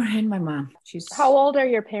 And my mom. She's How old are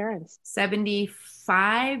your parents?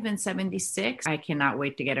 75 and 76. I cannot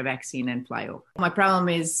wait to get a vaccine and fly over. My problem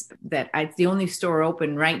is that it's the only store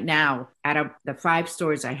open right now out of the 5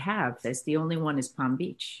 stores I have. That's the only one is Palm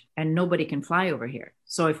Beach, and nobody can fly over here.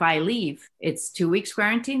 So if I leave, it's 2 weeks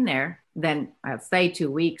quarantine there. Then I'll stay 2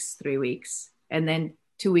 weeks, 3 weeks, and then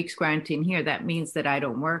 2 weeks quarantine here. That means that I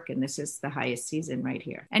don't work. And this is the highest season right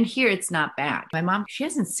here. And here it's not bad. My mom, she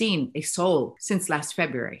hasn't seen a soul since last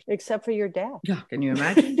February. Except for your dad. Yeah. Can you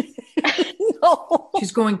imagine? No.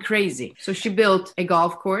 She's going crazy. So she built a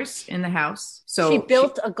golf course in the house. So she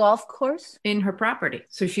built a golf course in her property.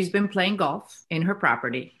 So she's been playing golf in her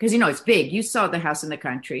property because, it's big. You saw the house in the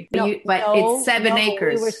country, but it's 7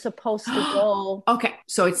 acres. We were supposed to go. Okay.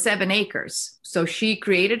 So it's 7 acres. So she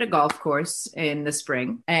created a golf course in the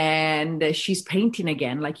spring and she's painting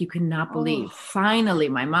again. Like you cannot believe. Finally,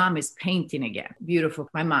 my mom is painting again. Beautiful.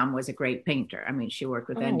 My mom was a great painter. I mean, she worked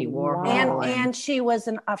with Andy Warhol. And she was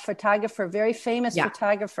a photographer, very famous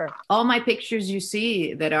photographer. All my pictures you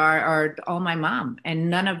see that are all my mom, and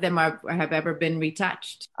none of them have ever been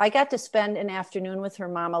retouched. I got to spend an afternoon with her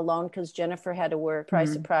mom alone because Jennifer had to work.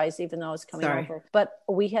 Surprise, even though I was coming over. But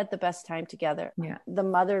we had the best time together. Yeah. The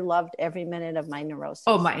mother loved every minute of my neurosis.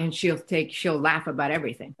 And she'll laugh about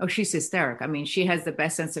everything. Oh, she's hysterical. I mean, she has the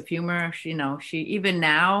best sense of humor. She even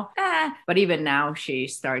now, she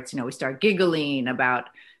starts, we start giggling about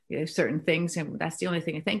certain things. And that's the only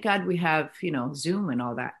thing. Thank God we have, Zoom and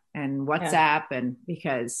all that and WhatsApp. And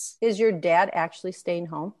because. Is your dad actually staying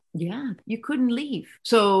home? Yeah, you couldn't leave.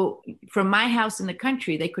 So from my house in the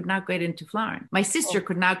country, they could not get into Florence. My sister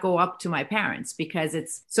could not go up to my parents because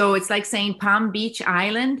it's like saying Palm Beach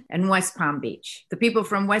Island and West Palm Beach. The people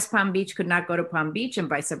from West Palm Beach could not go to Palm Beach and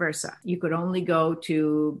vice versa. You could only go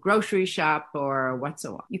to grocery shop or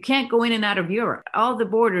whatsoever. You can't go in and out of Europe. All the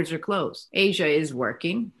borders are closed. Asia is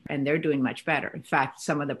working and they're doing much better. In fact,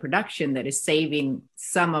 some of the production that is saving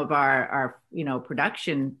some of our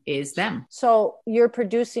production is them. So you're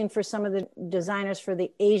producing for some of the designers for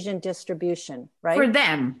the Asian distribution, right? For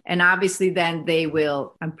them. And obviously then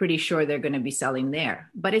I'm pretty sure they're going to be selling there,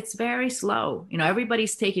 but it's very slow.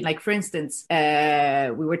 Everybody's taking, like, for instance,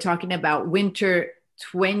 we were talking about winter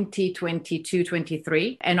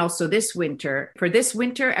 2022-23 and also this winter. For this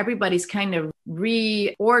winter, everybody's kind of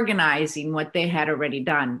reorganizing what they had already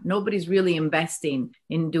done. Nobody's really investing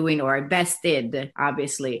in doing, or invested,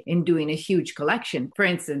 obviously, in doing a huge collection. For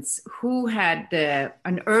instance, who had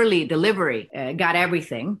an early delivery, got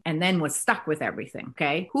everything, and then was stuck with everything,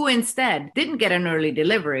 okay? Who instead didn't get an early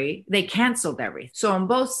delivery, they canceled everything. So on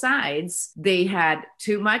both sides, they had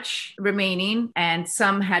too much remaining, and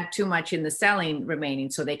some had too much in the selling remaining,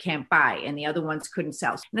 so they can't buy, and the other ones couldn't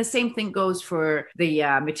sell. And the same thing goes for the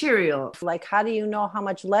material. Like, how do you know how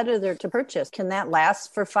much leather they're to purchase? Can that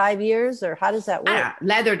last for 5 years, or how does that work?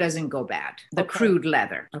 Leather doesn't go bad, the crude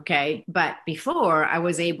leather, okay? But before, I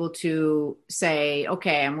was able to say,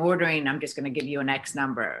 okay, I'm just going to give you an X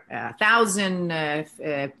number, 1,000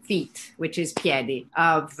 feet, which is piedi,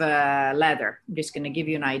 of leather. I'm just going to give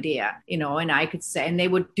you an idea, and I could say, and they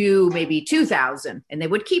would do maybe 2,000, and they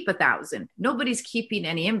would keep 1,000. Nobody's keeping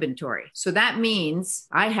any inventory. So that means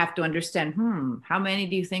I have to understand, how many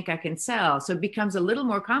do you think I can sell? So it becomes a little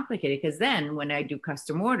more complicated, because then when I do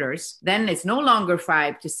custom orders, then it's no longer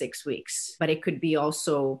 5 to 6 weeks, but it could be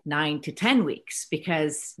also 9 to 10 weeks,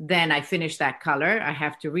 because then I finish that color. I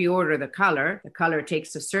have to reorder the color. The color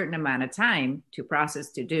takes a certain amount of time to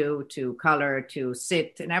process, to color, to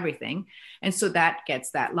sit and everything. And so that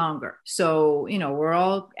gets that longer. So,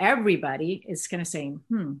 everybody is kind of saying,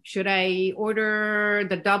 should I order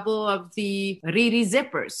the double of the Riri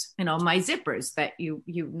zippers? My zippers that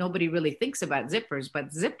nobody really thinks about zippers,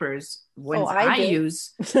 but zippers, ones I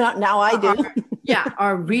use. Now I do.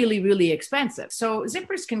 Are really, really expensive. So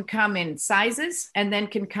zippers can come in sizes and then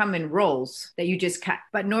can come in rolls that you just cut.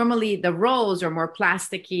 But normally the rolls are more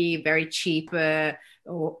plasticky, very cheap,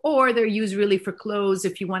 or they're used really for clothes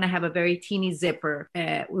if you want to have a very teeny zipper.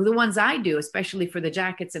 The ones I do, especially for the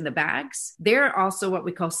jackets and the bags, they're also what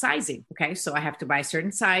we call sizing. Okay, so I have to buy a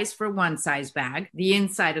certain size for one size bag, the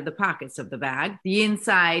inside of the pockets of the bag, the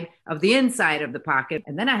inside of the pocket,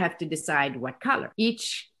 and then I have to decide what color.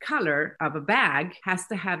 Each color of a bag has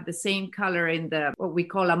to have the same color in the what we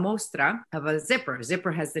call a mostra of a zipper. A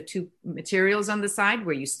zipper has the two materials on the side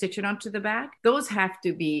where you stitch it onto the bag. Those have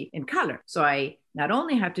to be in color. So I not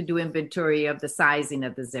only have to do inventory of the sizing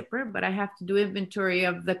of the zipper, but I have to do inventory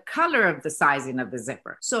of the color of the sizing of the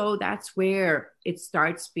zipper. So that's where it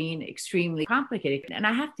starts being extremely complicated. And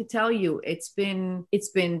I have to tell you, it's been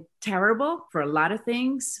terrible for a lot of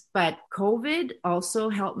things, but COVID also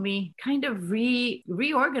helped me kind of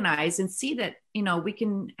reorganize and see that, we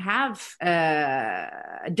can have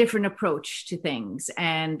a different approach to things.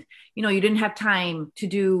 And, you didn't have time to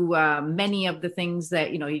do many of the things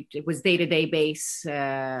that, it was day-to-day base,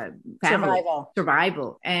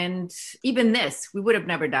 survival. And even this, we would have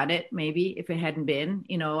never done it, maybe, if it hadn't been.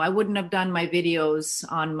 I wouldn't have done my videos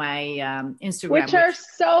on my Instagram. Which are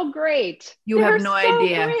so great. You have no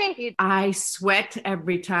idea. Great. I sweat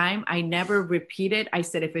every time. I never repeat it. I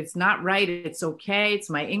said, if it's not right, it's okay. It's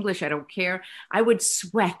my English. I don't care. I would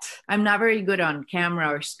sweat. I'm not very good on camera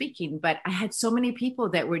or speaking, but I had so many people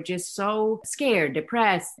that were just so scared,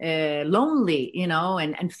 depressed, lonely,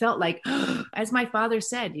 and felt like, as my father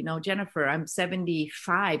said, Jennifer, I'm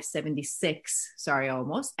 75, 76, sorry,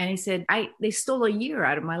 almost. And he said, they stole a year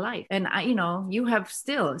out of my life. And you have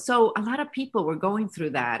still. So a lot of people were going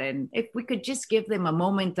through that. And if we could just give them a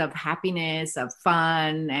moment of happiness, of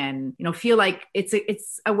fun, and, feel like it's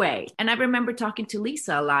a way. And I remember talking to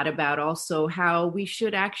Lisa a lot about also how we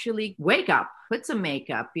should actually wake up, put some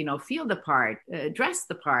makeup, feel the part, dress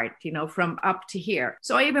the part, from up to here.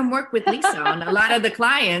 So I even work with Lisa on a lot of the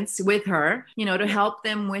clients with her, to help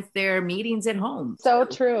them with their meetings at home. So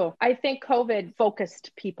true. I think COVID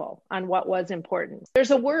focused people on what was important.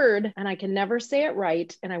 There's a word, and I can never say it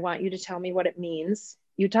right, and I want you to tell me what it means.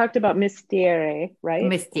 You talked about mestiere, right?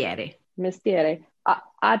 Mestiere.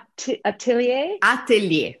 Atelier?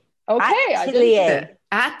 Atelier. Okay.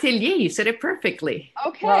 Atelier. You said it perfectly.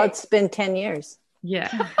 Okay. Well, it's been 10 years.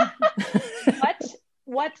 Yeah.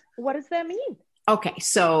 What does that mean? Okay.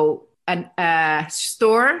 So a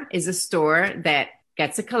store is a store that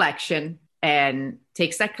gets a collection and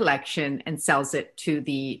takes that collection and sells it to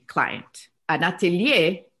the client. An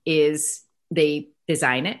atelier is they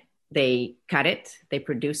design it, they cut it, they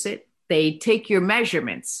produce it, they take your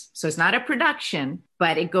measurements. So it's not a production,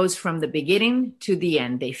 but it goes from the beginning to the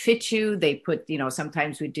end. They fit you. They put,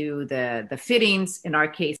 sometimes we do the fittings. In our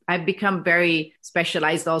case, I've become very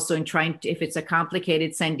specialized also in trying to, if it's a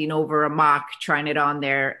complicated, sending over a mock, trying it on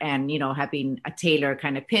there and, having a tailor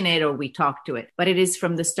kind of pin it or we talk to it. But it is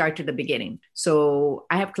from the start to the beginning. So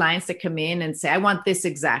I have clients that come in and say, I want this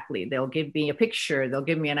exactly. They'll give me a picture. They'll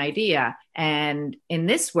give me an idea. And in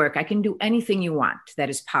this work, I can do anything you want that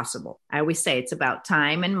is possible. I always say it's about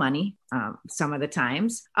time and money. some of the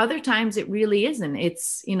times. Other times it really isn't.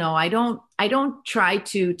 It's, I don't try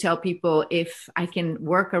to tell people if I can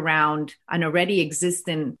work around an already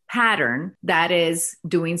existing pattern that is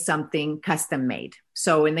doing something custom made.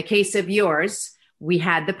 So in the case of yours, we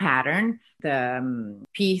had the pattern, the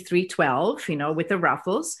P312, with the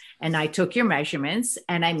ruffles, and I took your measurements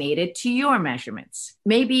and I made it to your measurements.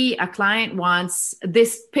 Maybe a client wants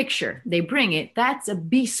this picture, they bring it, that's a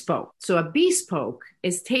bespoke. So a bespoke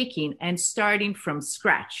is taking and starting from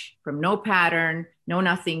scratch, from no pattern, no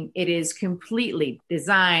nothing. It is completely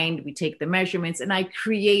designed. We take the measurements and I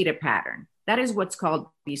create a pattern. That is what's called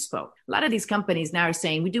bespoke. A lot of these companies now are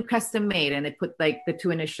saying we do custom made, and they put like the two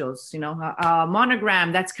initials,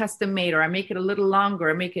 monogram, that's custom made, or I make it a little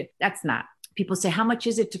longer, that's not. People say, how much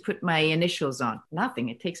is it to put my initials on? Nothing.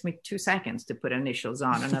 It takes me 2 seconds to put initials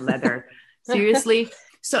on a leather. Seriously.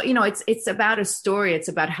 So, it's about a story. It's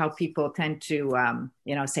about how people tend to,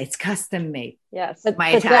 say it's custom made. Yes.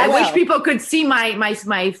 I wish people could see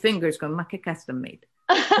my fingers going, ma che custom made.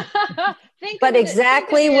 But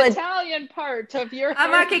exactly the what Italian part of your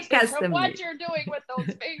from what you're doing with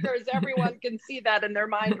those fingers, everyone can see that in their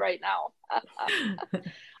mind right now.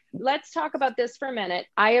 Let's talk about this for a minute.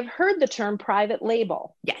 I have heard the term private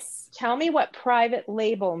label. Yes. Tell me what private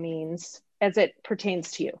label means as it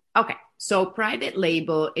pertains to you. Okay. So private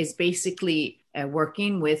label is basically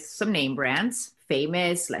working with some name brands,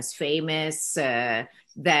 famous, less famous,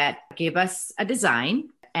 that give us a design.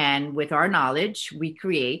 And with our knowledge, we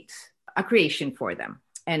create a creation for them.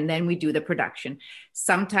 And then we do the production.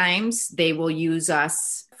 Sometimes they will use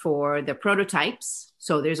us for the prototypes.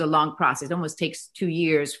 So there's a long process. It almost takes 2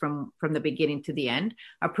 years from the beginning to the end.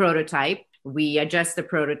 A prototype, we adjust the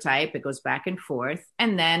prototype. It goes back and forth.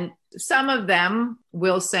 And then some of them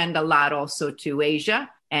will send a lot also to Asia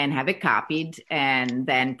and have it copied and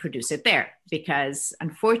then produce it there. Because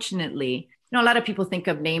unfortunately, a lot of people think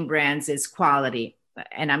of name brands as quality.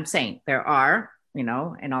 And I'm saying there are,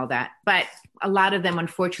 and all that. But a lot of them,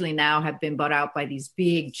 unfortunately, now have been bought out by these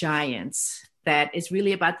big giants that is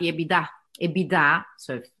really about the EBITDA. EBITDA,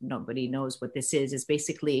 so if nobody knows what this is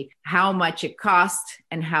basically how much it costs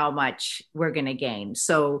and how much we're going to gain.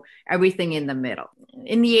 So everything in the middle.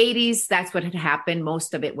 In the 80s, that's what had happened.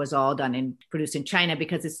 Most of it was all produced in China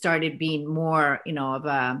because it started being more, of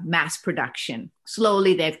a mass production.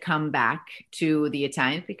 Slowly, they've come back to the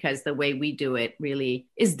Italians because the way we do it really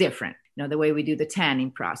is different. The way we do the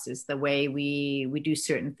tanning process, the way we do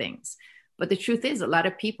certain things. But the truth is, a lot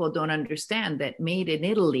of people don't understand that made in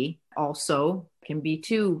Italy also can be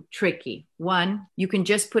too tricky. One, you can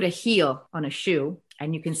just put a heel on a shoe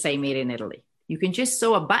and you can say made in Italy. You can just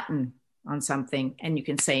sew a button on something and you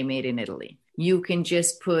can say made in Italy. You can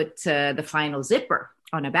just put the final zipper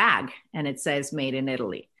on a bag and it says made in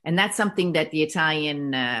Italy. And that's something that the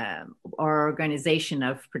Italian organization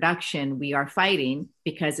of production, we are fighting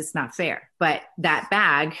because it's not fair. But that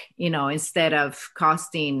bag, instead of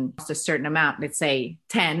costing a certain amount, let's say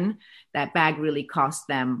 10, that bag really cost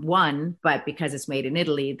them 1, but because it's made in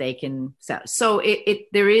Italy, they can sell. So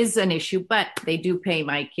there is an issue, but they do pay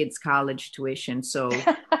my kids' college tuition. So,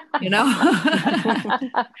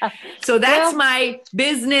 so that's my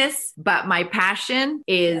business, but my passion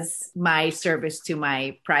is my service to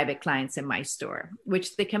my private clients in my store,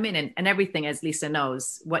 which they come in and everything, as Lisa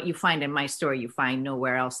knows, what you find in my store, you find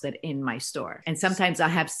nowhere else than in my store. And sometimes I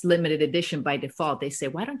have limited edition by default. They say,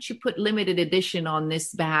 why don't you put limited edition on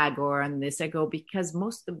this bag or on this? I go, because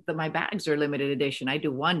most of my bags are limited edition. I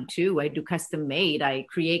do 1, 2, I do custom made, I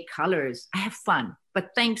create colors, I have fun.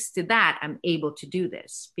 But thanks to that, I'm able to do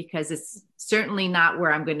this because it's certainly not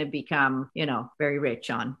where I'm going to become, very rich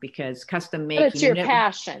on, because custom making. But it's your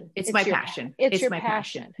passion. It's my passion. It's my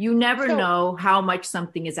passion. You never know how much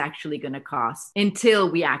something is actually going to cost until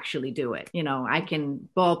we actually do it. I can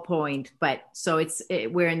ballpoint, but so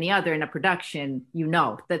we're in a production,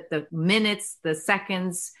 that the minutes, the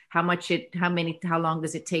seconds, how long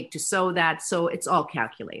does it take to sew that? So it's all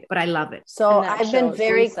calculated, but I love it. So I've been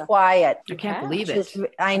very quiet. I can't believe it.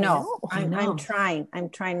 I know. I'm trying. I'm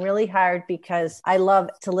trying really hard because I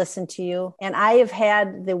love to listen to you. And I have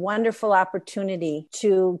had the wonderful opportunity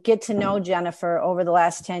to get to know Jennifer over the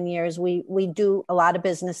last 10 years. We do a lot of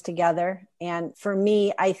business together. And for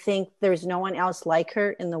me, I think there's no one else like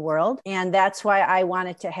her in the world. And that's why I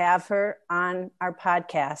wanted to have her on our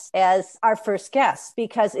podcast as our first guest,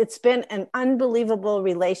 because it's been an unbelievable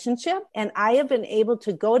relationship. And I have been able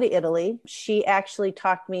to go to Italy. She actually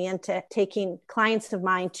talked me into taking clients of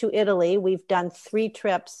mine to Italy. We've done 3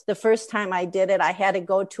 trips. The first time I did it, I had to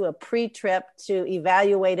go to a pre-trip to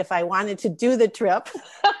evaluate if I wanted to do the trip.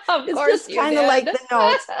 Of It's course just kind of did. like the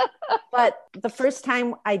notes. But the first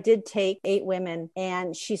time I did take 8 women,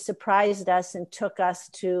 and she surprised us and took us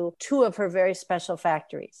to 2 of her very special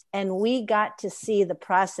factories. And we got to see the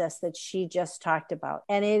process that she just talked about.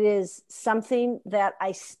 And it is something that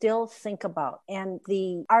I still think about, and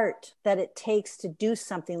the art that it takes to do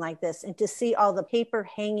something like this, and to see all the paper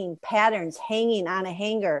hanging patterns hanging on a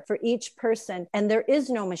hanger for each person. And there is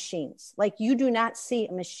no machines. Like, you do not see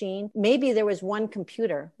a machine. Maybe there was one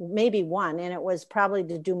computer, maybe one, and it was probably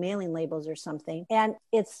to do mailing labels or something. And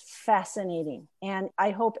it's fascinating. And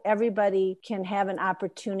I hope everybody can have an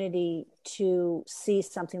opportunity to see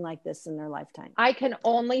something like this in their lifetime. I can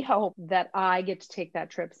only hope that I get to take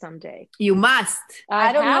that trip someday. You must.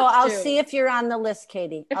 I don't know. have I'll to. see if you're on the list,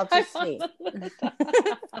 Katie. I'll just see.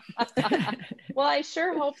 Well, I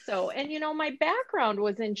sure hope so. And my background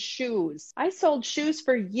was in shoes. I sold shoes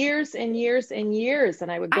for years and years and years,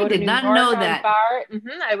 and I would go to New York on bar.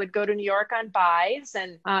 I would go to New York on buys,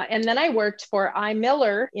 and then I worked for I.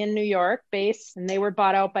 Miller in New York, based, and they were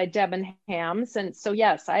bought out by Debenhams. And so,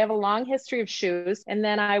 yes, I have a long history of shoes. And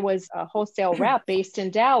then I was a wholesale rep based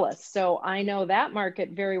in Dallas, so I know that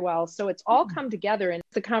market very well. So it's all come together in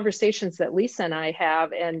the conversations that Lisa and I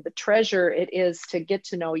have, and the treasure it is to get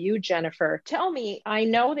to know you, Jennifer. Tell me, I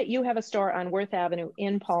know that you have a store on Worth Avenue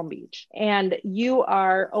in Palm Beach, and you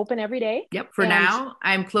are open every day? Yep. For now,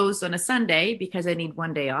 I'm closed on a Sunday because I need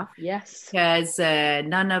one day off. Yes. Because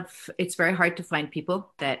it's very hard to find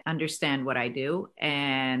people that understand what I do.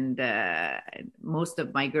 And most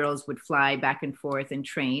of my girls would fly back and forth and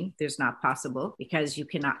train. There's not possible because you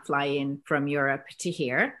cannot fly in from Europe to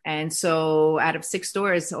here. And so out of 6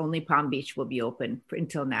 stores, only Palm Beach will be open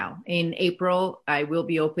until now. In April, I will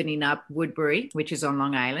be opening up Woodbury, which is on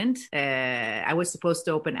Long Island. I was supposed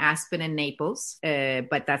to open Aspen and Naples,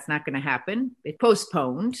 but that's not going to happen. It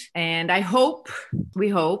postponed. And we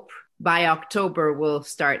hope by October, we'll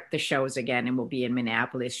start the shows again, and we'll be in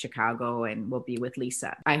Minneapolis, Chicago, and we'll be with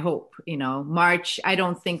Lisa. I hope, March, I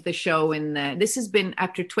don't think the show this has been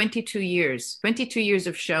after 22 years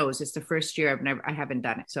of shows. It's the first year I haven't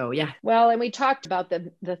done it. So yeah. Well, and we talked about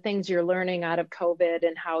the things you're learning out of COVID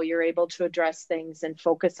and how you're able to address things and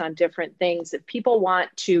focus on different things. If people want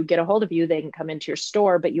to get a hold of you, they can come into your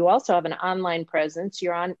store, but you also have an online presence.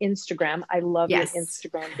 You're on Instagram. I love your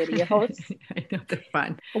Instagram videos. I know, they're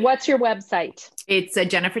fun. What's your website? It's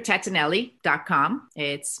jennifertattanelli.com.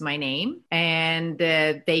 It's my name, and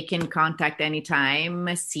they can contact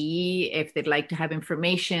anytime, see if they'd like to have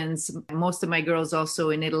information. Most of my girls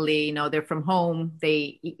also in Italy, they're from home.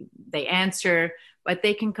 They answer, but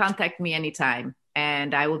they can contact me anytime.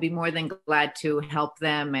 And I will be more than glad to help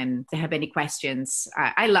them and to have any questions.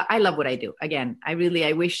 I love what I do. Again, I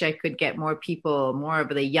wish I could get more people, more of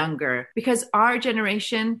the younger, because our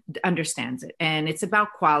generation understands it. And it's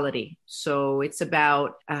about quality. So it's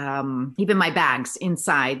about even my bags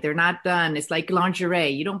inside. They're not done. It's like lingerie.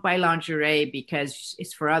 You don't buy lingerie because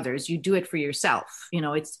it's for others. You do it for yourself.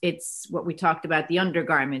 It's what we talked about, the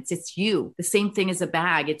undergarments. It's you. The same thing as a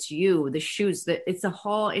bag. It's you. The shoes. It's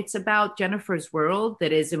about Jennifer's world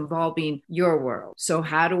that is involving your world. So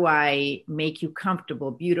how do I make you comfortable,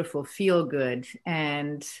 beautiful, feel good,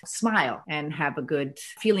 and smile and have a good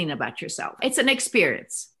feeling about yourself? It's an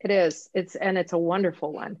experience. It is. It's a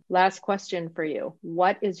wonderful one. Last question for you.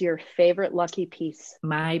 What is your favorite lucky piece?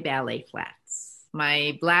 My ballet flats.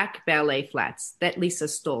 My black ballet flats that Lisa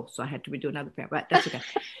stole. So I had to redo another pair, but that's okay.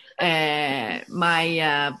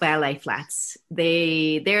 My ballet flats.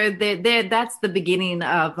 They're that's the beginning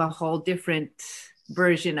of a whole different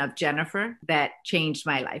version of Jennifer that changed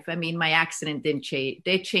my life. I mean, my accident didn't change.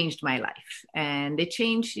 They changed my life, and it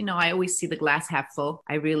changed. I always see the glass half full.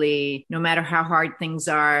 No matter how hard things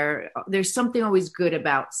are, there's something always good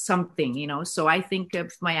about something, So I think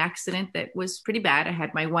of my accident that was pretty bad. I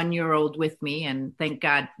had my 1-year-old with me, and thank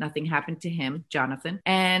God nothing happened to him, Jonathan.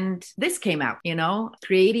 And this came out,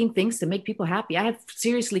 creating things to make people happy. I have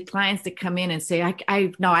seriously clients that come in and say,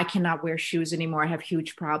 I cannot wear shoes anymore. I have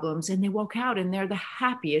huge problems. And they walk out and they're the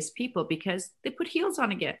happiest people because they put heels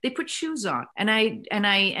on again. They put shoes on. And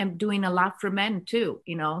I am doing a lot for men too,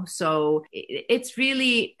 so it's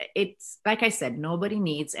really, it's like I said, nobody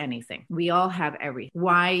needs anything. We all have everything.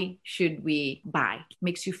 Why should we buy? It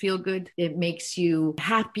makes you feel good. It makes you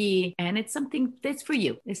happy. And it's something that's for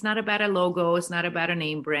you. It's not about a logo. It's not about a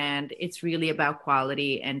name brand. It's really about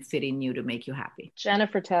quality and fitting you to make you happy.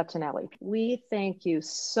 Jennifer Tattanelli, we thank you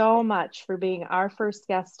so much for being our first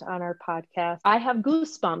guest on our podcast. I have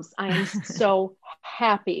goosebumps. I am so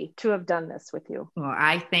happy to have done this with you. Well,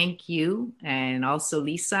 I thank you. And also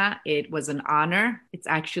Lisa, it was an honor. It's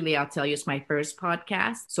actually, I'll tell you, it's my first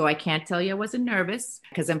podcast. So I can't tell you I wasn't nervous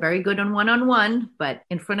because I'm very good on one-on-one, but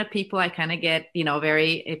in front of people, I kind of get,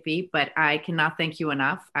 very iffy, but I cannot thank you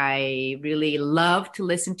enough. I really love to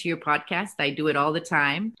listen to your podcast. I do it all the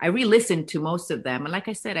time. I re-listen to most of them. And like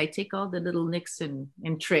I said, I take all the little nicks and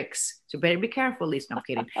tricks. So better be careful, Lisa. No, I'm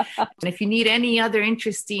kidding. And if you need any other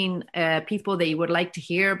interesting people that you would like to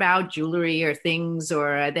hear about, jewelry or things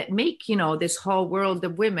or that make, this whole world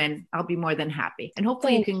of women, I'll be more than happy. And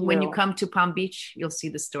hopefully when you come to Palm Beach, you'll see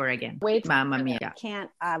the store again. Wait, Mamma mia. I can't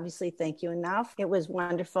obviously thank you enough. It was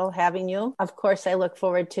wonderful having you. Of course, I look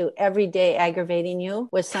forward to every day aggravating you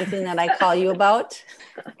with something that I call you about.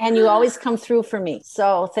 And you always come through for me.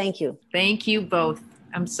 So thank you. Thank you both.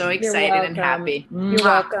 I'm so excited and happy. You're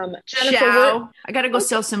welcome. Jennifer, ciao. I got to go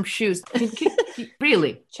sell some shoes.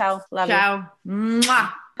 Really. Ciao. Love you. Ciao.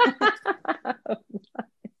 Mwah.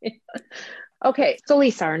 Okay. So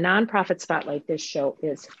Lisa, our nonprofit spotlight this show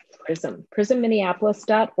is PRISM,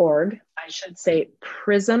 prismminneapolis.org. I should say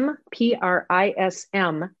PRISM,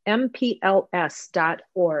 PRISM,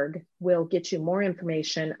 MPLS.org will get you more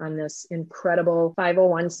information on this incredible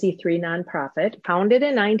 501c3 nonprofit founded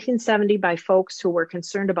in 1970 by folks who were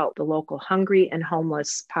concerned about the local hungry and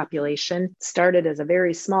homeless population. Started as a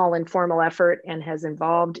very small informal effort and has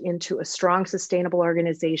evolved into a strong, sustainable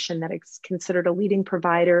organization that is considered a leading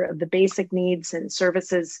provider of the basic needs and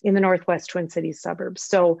services in the Northwest Twin Cities suburbs.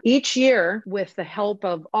 So each year, with the help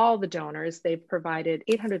of all the donors, they've provided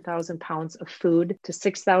 800,000 pounds of food to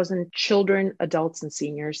 6,000 children, adults, and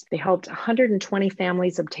seniors. They helped 120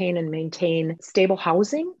 families obtain and maintain stable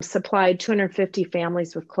housing, supplied 250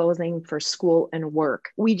 families with clothing for school and work.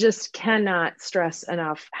 We just cannot stress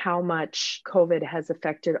enough how much COVID has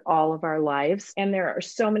affected all of our lives. And there are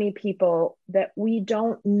so many people that we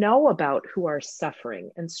don't know about who are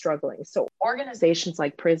suffering and struggling. So organizations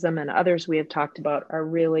like PRISM and others we have talked about are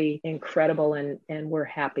really incredible, and we're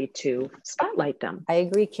happy to spotlight them. I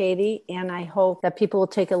agree, Katie. And I hope that people will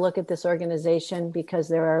take a look at this organization because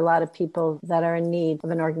there are a lot of people that are in need of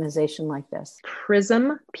an organization like this.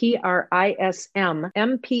 PRISM, PRISM,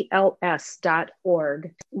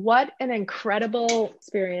 MPLS.org. What an incredible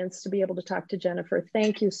experience to be able to talk to Jennifer.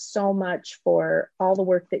 Thank you so much for all the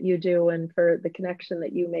work that you do and for the connection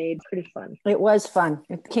that you made. Pretty fun. It was fun.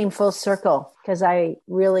 It came full circle because I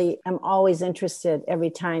really am always interested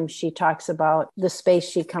every time she talks about the space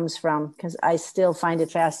she comes from, because I still find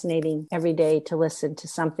it fascinating every day to listen to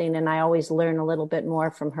something, and I always learn a little bit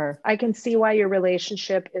more from her. I can see why your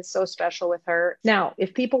relationship is so special with her. Now,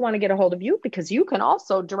 if people want to get a hold of you, because you can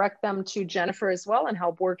also direct them to Jennifer as well and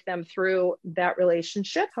help work them through that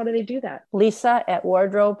relationship, how do they do that? Lisa at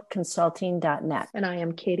wardrobeconsulting.net. And I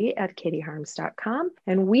am Katie at katieharms.com.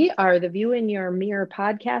 And we are the View in Your Mirror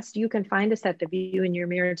podcast. You can find us at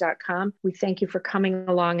theviewinyourmirror.com. We thank you for coming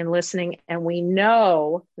along and listening. And we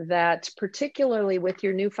know that particularly with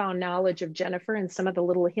your newfound knowledge of Jennifer and some of the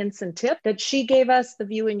little hints and tips that she gave us, the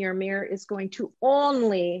View in Your Mirror is going to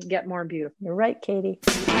only get more beautiful. You're right, Katie.